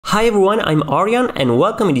Hi everyone, I'm Aryan and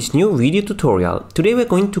welcome in this new video tutorial. Today we're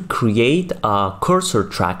going to create a cursor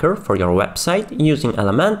tracker for your website using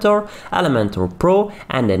Elementor, Elementor Pro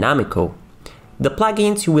and Dynamicooo. The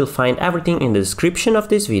plugins, you will find everything in the description of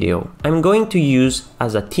this video. I'm going to use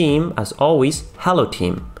as a theme, as always, Hello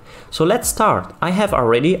Theme. So let's start. I have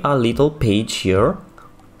already a little page here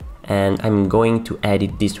and I'm going to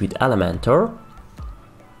edit this with Elementor.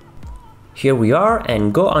 Here we are,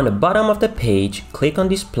 and go on the bottom of the page, click on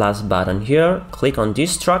this plus button here, click on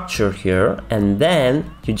this structure here, and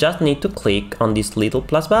then you just need to click on this little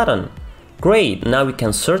plus button. Great, now we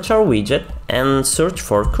can search our widget and search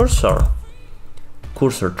for cursor.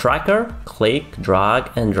 Cursor tracker, click, drag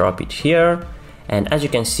and drop it here. And as you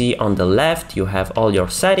can see on the left, you have all your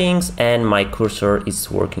settings and my cursor is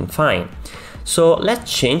working fine. So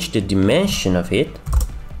let's change the dimension of it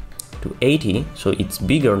to 80, so it's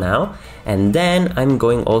bigger now, and then I'm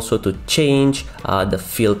going also to change the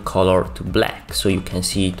fill color to black so you can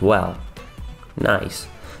see it well. Nice.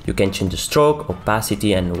 You can change the stroke,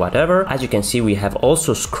 opacity and whatever. As you can see, we have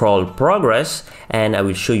also scroll progress, and I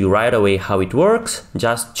will show you right away how it works.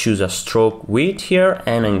 Just choose a stroke width here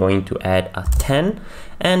and I'm going to add a 10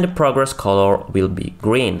 and the progress color will be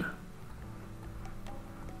green.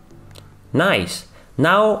 Nice.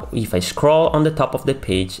 Now, if I scroll on the top of the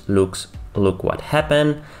page, look what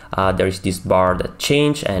happened. There is this bar that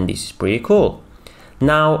changed and this is pretty cool.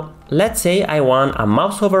 Now, let's say I want a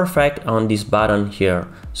mouse hover effect on this button here.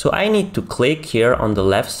 So I need to click here on the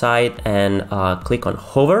left side and click on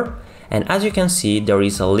hover. And as you can see, there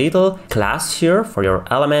is a little class here for your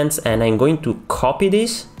elements, and I'm going to copy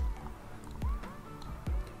this.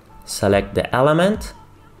 Select the element,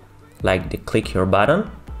 like the click here button.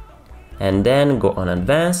 And then go on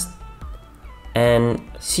advanced and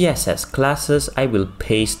CSS classes. I will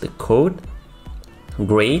paste the code.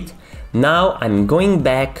 Great. Now I'm going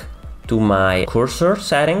back to my cursor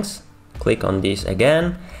settings. Click on this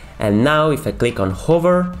again. And now if I click on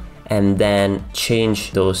hover and then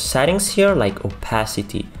change those settings here, like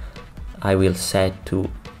opacity, I will set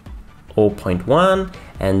to 0.1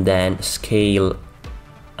 and then scale,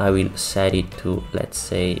 I will set it to, let's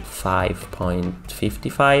say,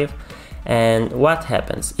 5.55. And what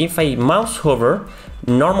happens? If I mouse hover,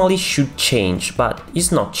 normally should change, but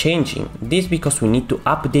it's not changing. This because we need to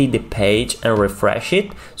update the page and refresh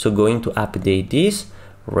it. So going to update this,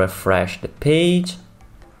 refresh the page.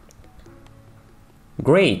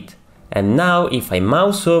 Great. And now if I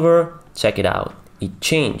mouse over, check it out. It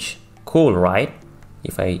changed. Cool, right?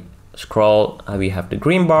 If I scroll, we have the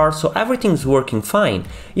green bar, so everything's working fine.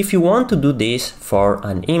 If you want to do this for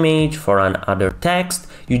an image, for another text,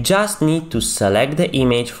 you just need to select the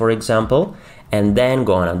image, for example, and then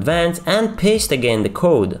go on advanced and paste again the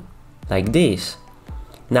code, like this.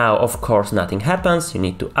 Now, of course, nothing happens. You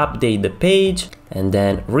need to update the page and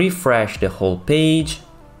then refresh the whole page.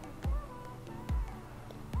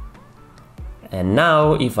 And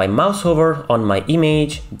now, if I mouse over on my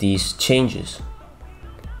image, this changes.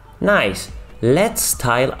 Nice. Let's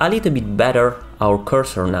style a little bit better our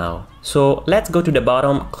cursor now. So let's go to the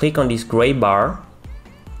bottom, click on this gray bar.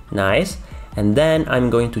 Nice. And then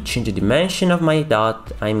I'm going to change the dimension of my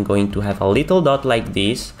dot. I'm going to have a little dot like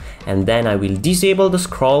this. And then I will disable the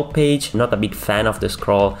scroll page. Not a big fan of the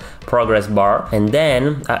scroll progress bar. And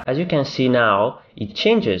then, as you can see now, it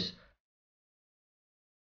changes.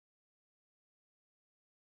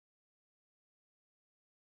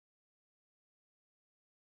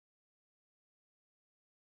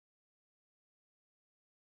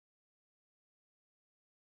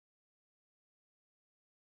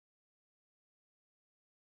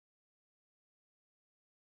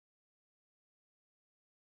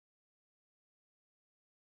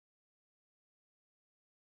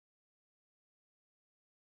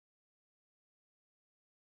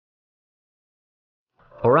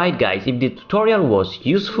 Alright guys, if the tutorial was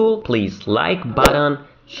useful, please like button,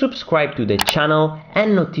 subscribe to the channel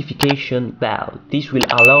and notification bell. This will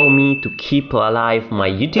allow me to keep alive my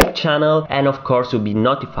YouTube channel, and of course you'll be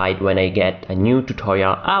notified when I get a new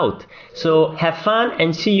tutorial out. So have fun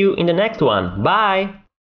and see you in the next one. Bye!